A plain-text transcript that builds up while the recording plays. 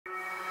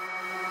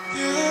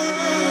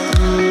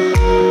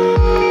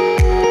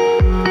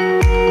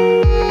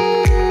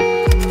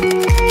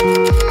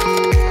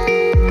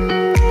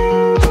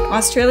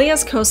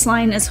Australia's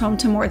coastline is home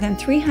to more than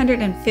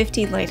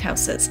 350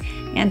 lighthouses,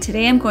 and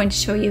today I'm going to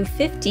show you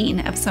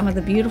 15 of some of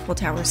the beautiful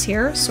towers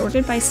here,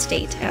 sorted by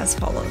state as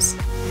follows.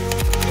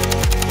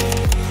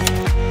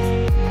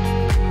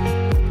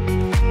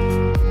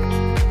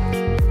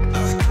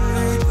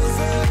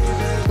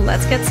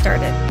 Let's get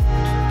started.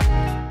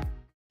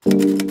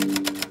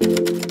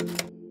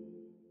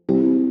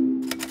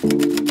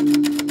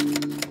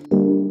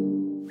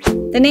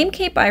 The name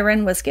Cape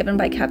Byron was given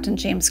by Captain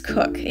James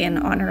Cook in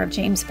honor of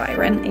James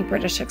Byron, a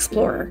British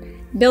explorer.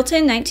 Built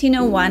in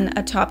 1901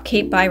 atop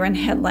Cape Byron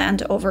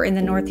headland over in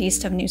the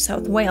northeast of New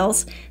South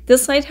Wales,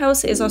 this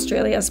lighthouse is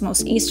Australia's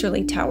most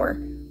easterly tower.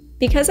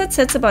 Because it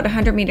sits about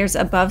 100 meters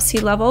above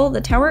sea level,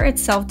 the tower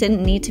itself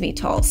didn't need to be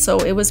tall, so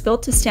it was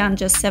built to stand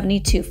just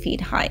 72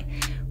 feet high.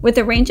 With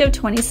a range of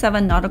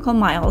 27 nautical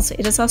miles,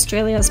 it is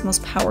Australia's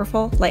most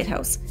powerful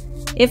lighthouse.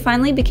 It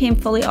finally became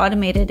fully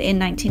automated in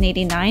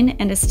 1989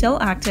 and is still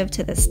active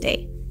to this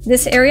day.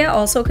 This area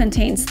also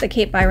contains the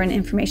Cape Byron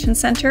Information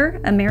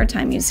Centre, a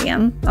maritime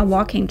museum, a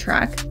walking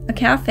track, a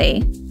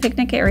cafe,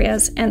 picnic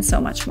areas, and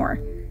so much more.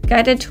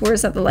 Guided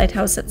tours of the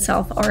lighthouse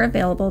itself are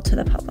available to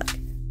the public.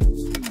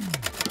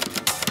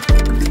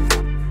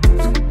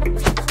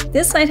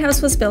 This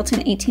lighthouse was built in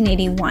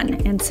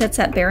 1881 and sits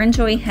at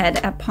Barrenjoey Head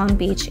at Palm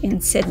Beach in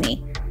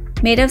Sydney.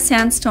 Made of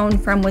sandstone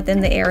from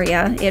within the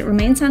area, it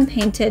remains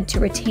unpainted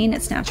to retain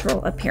its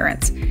natural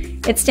appearance.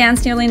 It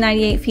stands nearly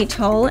 98 feet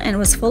tall and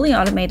was fully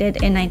automated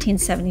in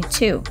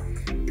 1972.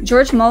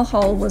 George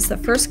Mulhall was the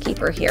first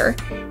keeper here,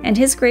 and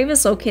his grave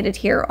is located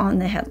here on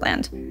the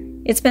headland.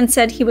 It's been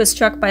said he was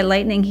struck by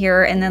lightning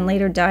here and then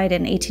later died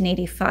in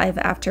 1885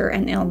 after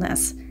an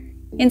illness.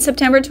 In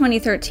September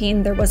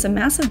 2013, there was a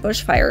massive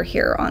bushfire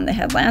here on the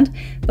headland,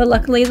 but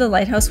luckily the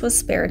lighthouse was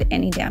spared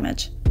any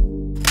damage.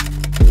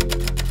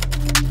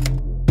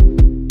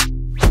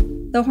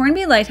 The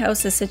Hornby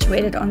Lighthouse is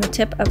situated on the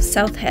tip of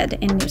South Head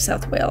in New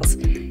South Wales.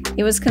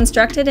 It was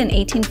constructed in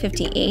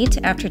 1858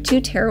 after two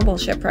terrible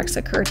shipwrecks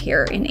occurred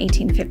here in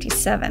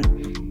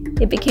 1857.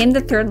 It became the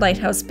third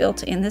lighthouse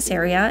built in this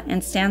area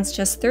and stands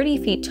just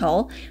 30 feet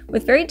tall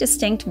with very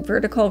distinct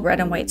vertical red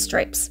and white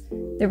stripes.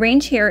 The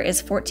range here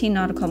is 14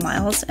 nautical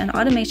miles, and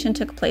automation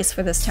took place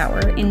for this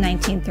tower in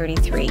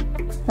 1933.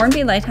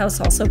 Hornby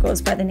Lighthouse also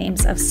goes by the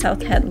names of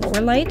South Head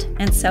Lower Light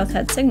and South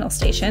Head Signal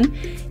Station,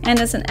 and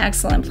is an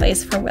excellent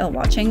place for whale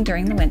watching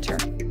during the winter.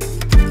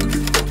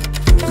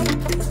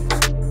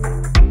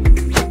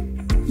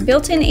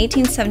 Built in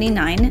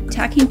 1879,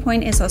 Tacking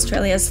Point is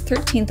Australia's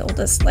 13th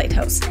oldest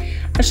lighthouse.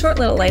 A short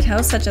little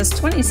lighthouse at just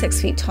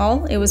 26 feet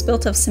tall, it was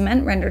built of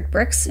cement-rendered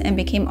bricks and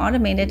became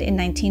automated in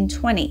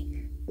 1920.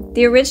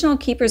 The original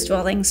keeper's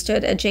dwelling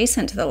stood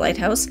adjacent to the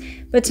lighthouse,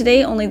 but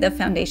today only the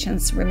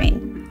foundations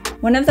remain.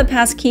 One of the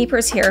past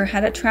keepers here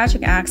had a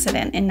tragic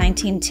accident in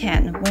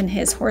 1910 when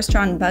his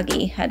horse-drawn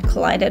buggy had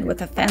collided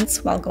with a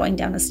fence while going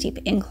down a steep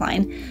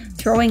incline,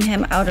 throwing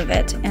him out of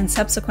it, and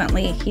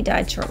subsequently he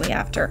died shortly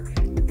after.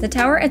 The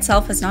tower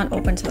itself is not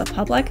open to the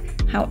public,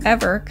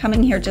 however,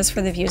 coming here just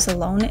for the views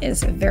alone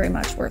is very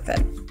much worth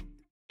it.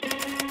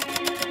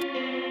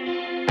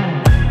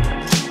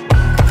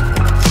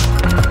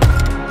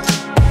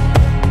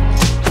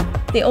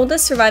 The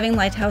oldest surviving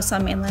lighthouse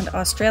on mainland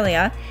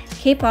Australia,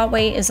 Cape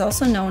Otway is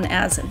also known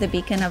as the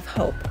Beacon of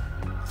Hope.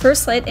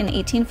 First lit in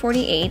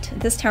 1848,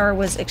 this tower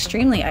was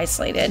extremely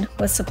isolated,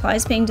 with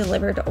supplies being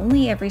delivered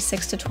only every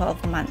 6 to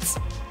 12 months.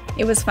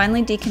 It was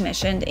finally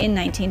decommissioned in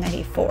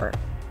 1994.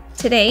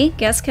 Today,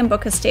 guests can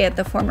book a stay at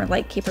the former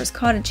lightkeeper's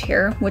cottage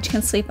here, which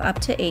can sleep up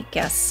to 8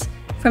 guests.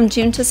 From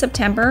June to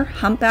September,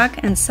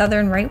 humpback and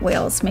southern right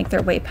whales make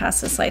their way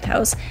past this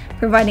lighthouse,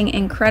 providing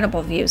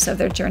incredible views of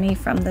their journey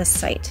from this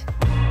site.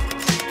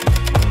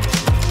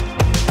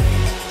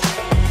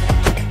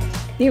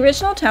 The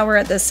original tower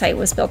at this site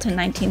was built in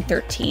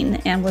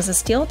 1913 and was a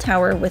steel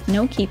tower with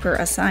no keeper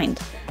assigned.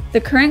 The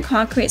current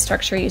concrete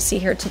structure you see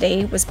here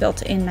today was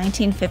built in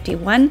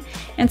 1951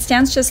 and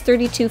stands just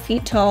 32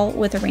 feet tall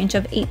with a range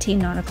of 18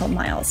 nautical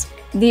miles.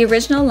 The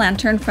original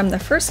lantern from the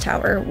first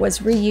tower was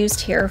reused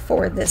here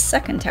for this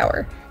second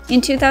tower.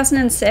 In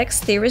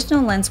 2006, the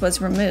original lens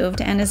was removed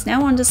and is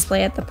now on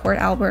display at the Port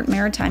Albert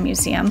Maritime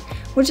Museum,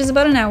 which is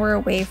about an hour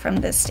away from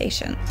this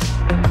station.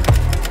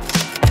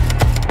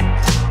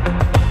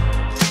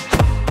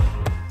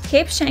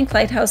 Cape Schanck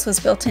Lighthouse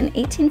was built in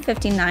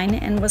 1859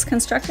 and was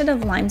constructed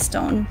of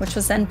limestone, which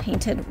was then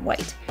painted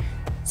white.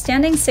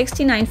 Standing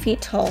 69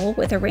 feet tall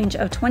with a range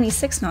of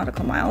 26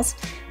 nautical miles,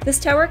 this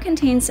tower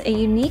contains a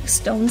unique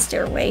stone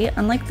stairway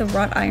unlike the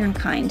wrought iron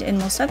kind in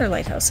most other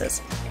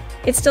lighthouses.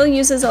 It still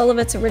uses all of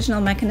its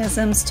original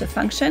mechanisms to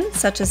function,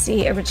 such as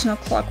the original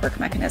clockwork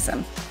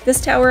mechanism.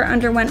 This tower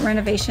underwent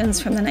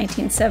renovations from the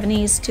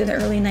 1970s to the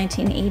early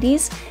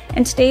 1980s,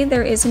 and today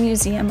there is a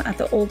museum at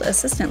the old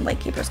assistant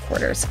lightkeeper's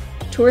quarters.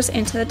 Tours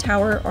into the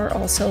tower are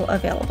also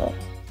available.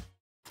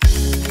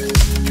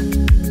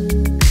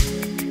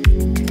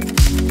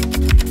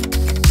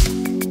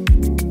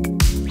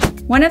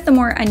 One of the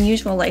more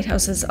unusual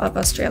lighthouses of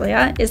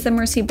Australia is the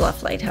Mercy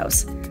Bluff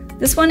Lighthouse.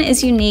 This one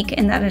is unique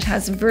in that it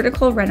has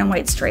vertical red and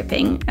white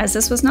striping, as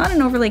this was not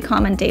an overly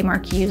common day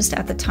mark used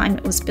at the time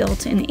it was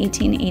built in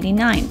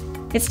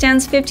 1889. It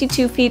stands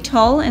 52 feet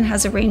tall and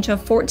has a range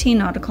of 14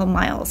 nautical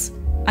miles.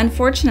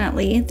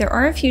 Unfortunately, there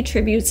are a few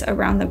tributes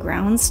around the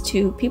grounds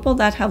to people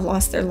that have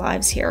lost their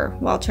lives here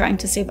while trying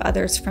to save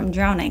others from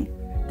drowning.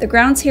 The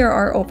grounds here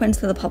are open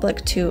to the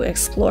public to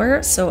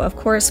explore, so of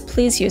course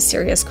please use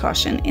serious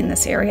caution in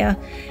this area,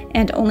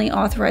 and only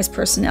authorized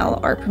personnel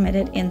are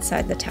permitted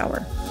inside the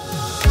tower.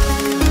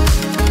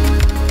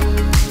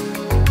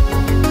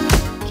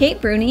 Cape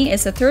Bruni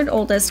is the third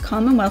oldest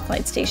Commonwealth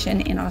light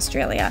station in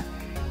Australia.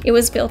 It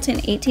was built in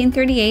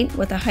 1838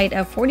 with a height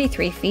of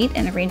 43 feet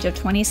and a range of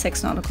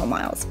 26 nautical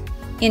miles.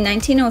 In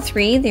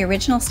 1903, the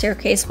original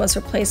staircase was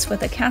replaced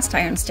with a cast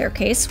iron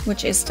staircase,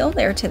 which is still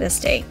there to this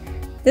day.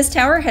 This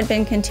tower had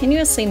been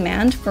continuously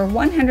manned for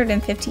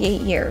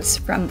 158 years,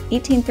 from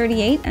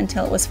 1838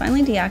 until it was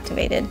finally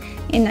deactivated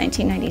in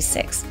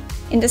 1996.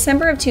 In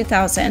December of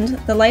 2000,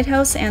 the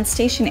lighthouse and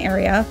station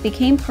area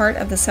became part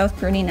of the South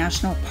Bruni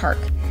National Park.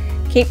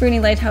 Cape Bruni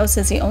Lighthouse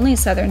is the only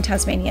southern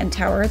Tasmanian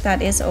tower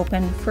that is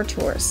open for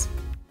tours.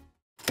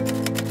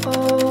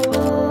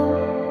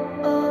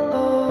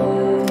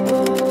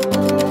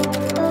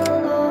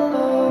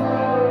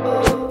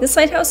 This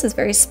lighthouse is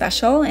very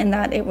special in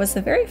that it was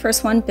the very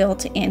first one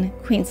built in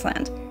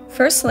Queensland.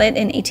 First lit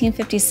in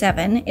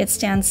 1857, it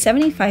stands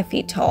 75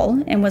 feet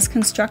tall and was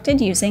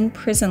constructed using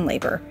prison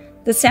labor.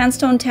 The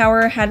sandstone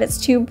tower had its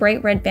two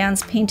bright red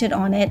bands painted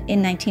on it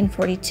in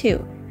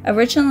 1942.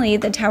 Originally,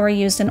 the tower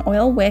used an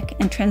oil wick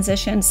and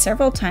transitioned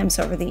several times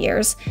over the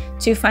years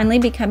to finally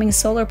becoming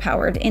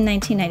solar-powered in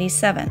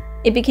 1997.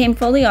 It became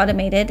fully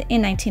automated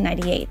in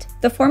 1998.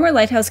 The former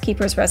lighthouse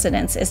keeper's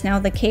residence is now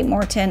the Cape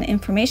Moreton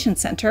Information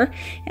Centre,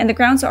 and the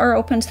grounds are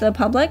open to the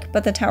public,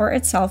 but the tower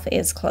itself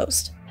is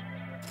closed.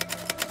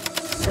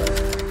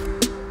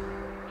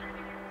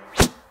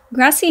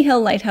 Grassy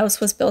Hill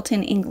Lighthouse was built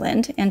in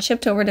England and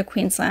shipped over to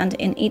Queensland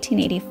in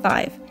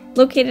 1885.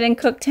 Located in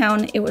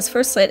Cooktown, it was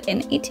first lit in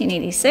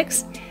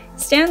 1886,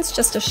 stands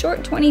just a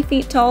short 20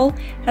 feet tall,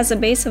 has a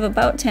base of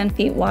about 10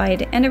 feet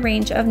wide, and a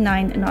range of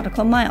 9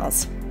 nautical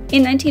miles.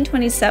 In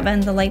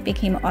 1927, the light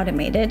became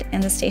automated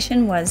and the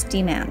station was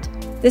demanned.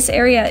 This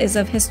area is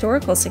of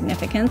historical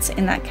significance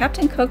in that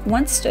Captain Cook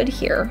once stood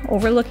here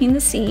overlooking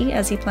the sea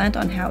as he planned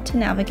on how to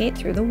navigate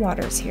through the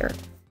waters here.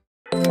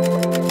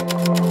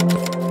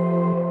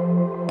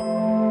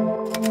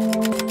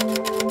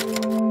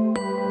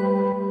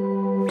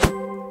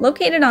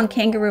 Located on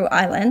Kangaroo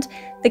Island,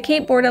 the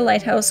Cape Borda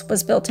Lighthouse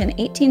was built in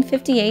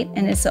 1858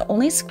 and is the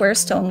only square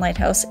stone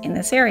lighthouse in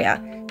this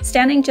area.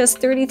 Standing just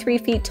 33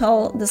 feet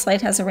tall, this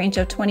light has a range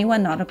of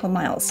 21 nautical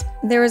miles.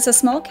 There is a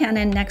small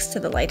cannon next to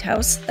the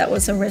lighthouse that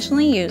was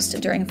originally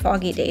used during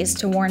foggy days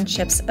to warn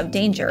ships of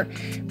danger,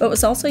 but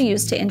was also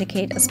used to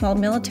indicate a small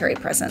military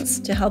presence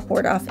to help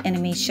ward off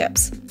enemy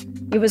ships.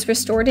 It was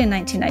restored in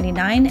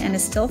 1999 and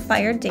is still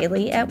fired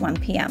daily at 1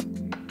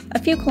 p.m. A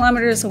few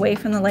kilometers away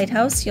from the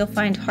lighthouse, you'll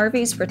find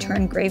Harvey's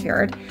Return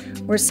Graveyard,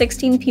 where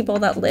 16 people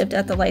that lived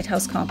at the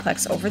lighthouse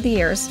complex over the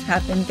years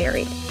have been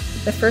buried.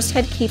 The first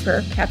head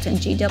keeper, Captain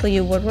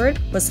G.W. Woodward,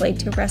 was laid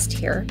to rest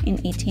here in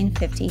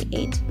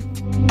 1858.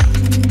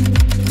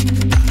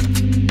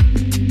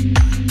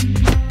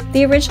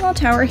 The original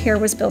tower here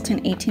was built in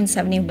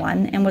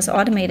 1871 and was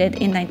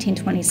automated in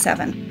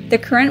 1927. The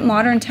current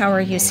modern tower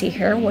you see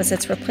here was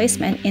its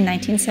replacement in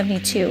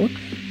 1972,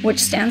 which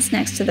stands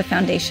next to the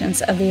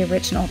foundations of the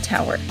original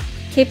tower.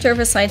 Cape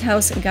Jervis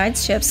Lighthouse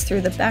guides ships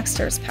through the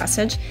Backstairs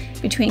Passage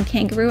between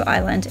Kangaroo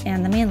Island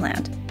and the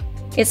mainland.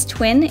 Its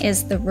twin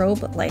is the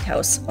Robe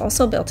Lighthouse,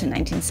 also built in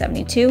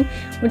 1972,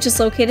 which is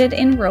located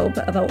in Robe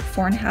about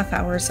 4.5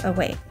 hours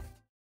away.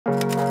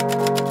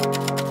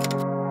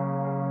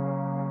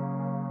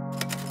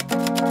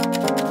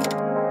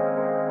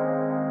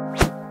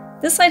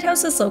 This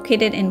lighthouse is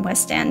located in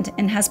West End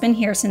and has been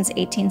here since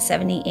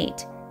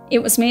 1878.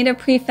 It was made of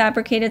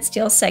prefabricated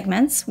steel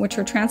segments, which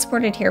were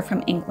transported here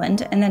from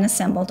England and then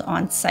assembled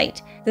on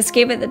site. This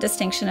gave it the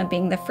distinction of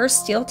being the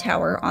first steel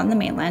tower on the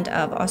mainland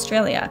of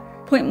Australia.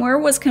 Point Moore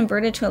was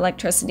converted to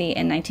electricity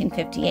in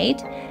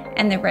 1958,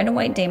 and the red and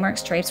white daymark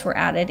stripes were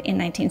added in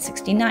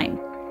 1969.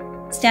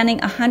 Standing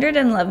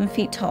 111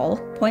 feet tall,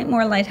 Point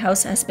Moore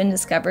Lighthouse has been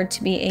discovered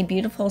to be a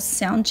beautiful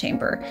sound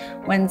chamber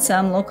when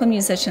some local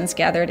musicians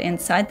gathered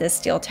inside this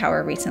steel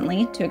tower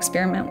recently to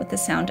experiment with the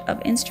sound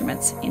of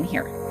instruments in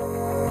here.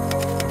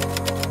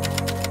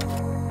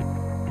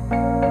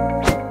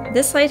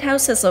 This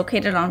lighthouse is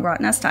located on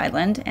Rottnest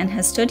Island and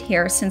has stood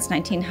here since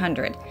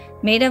 1900.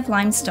 Made of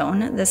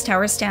limestone, this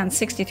tower stands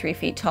 63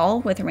 feet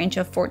tall with a range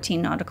of 14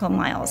 nautical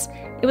miles.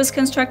 It was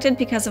constructed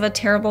because of a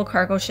terrible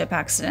cargo ship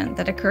accident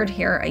that occurred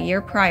here a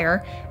year prior,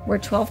 where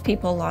 12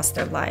 people lost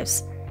their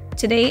lives.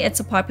 Today,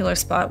 it's a popular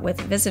spot with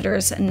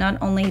visitors, not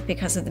only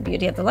because of the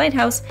beauty of the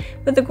lighthouse,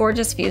 but the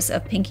gorgeous views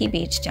of Pinky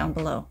Beach down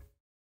below.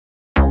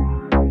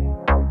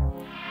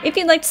 If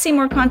you'd like to see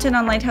more content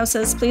on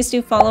lighthouses, please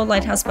do follow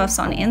Lighthouse Buffs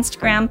on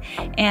Instagram.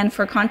 And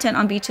for content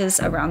on beaches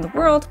around the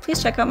world,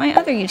 please check out my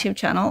other YouTube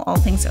channel, All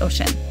Things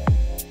Ocean.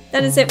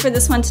 That is it for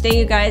this one today,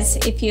 you guys.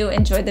 If you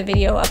enjoyed the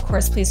video, of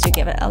course, please do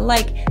give it a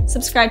like.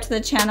 Subscribe to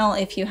the channel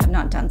if you have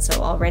not done so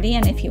already,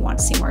 and if you want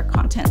to see more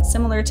content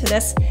similar to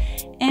this.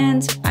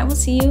 And I will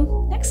see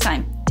you next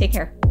time. Take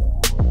care.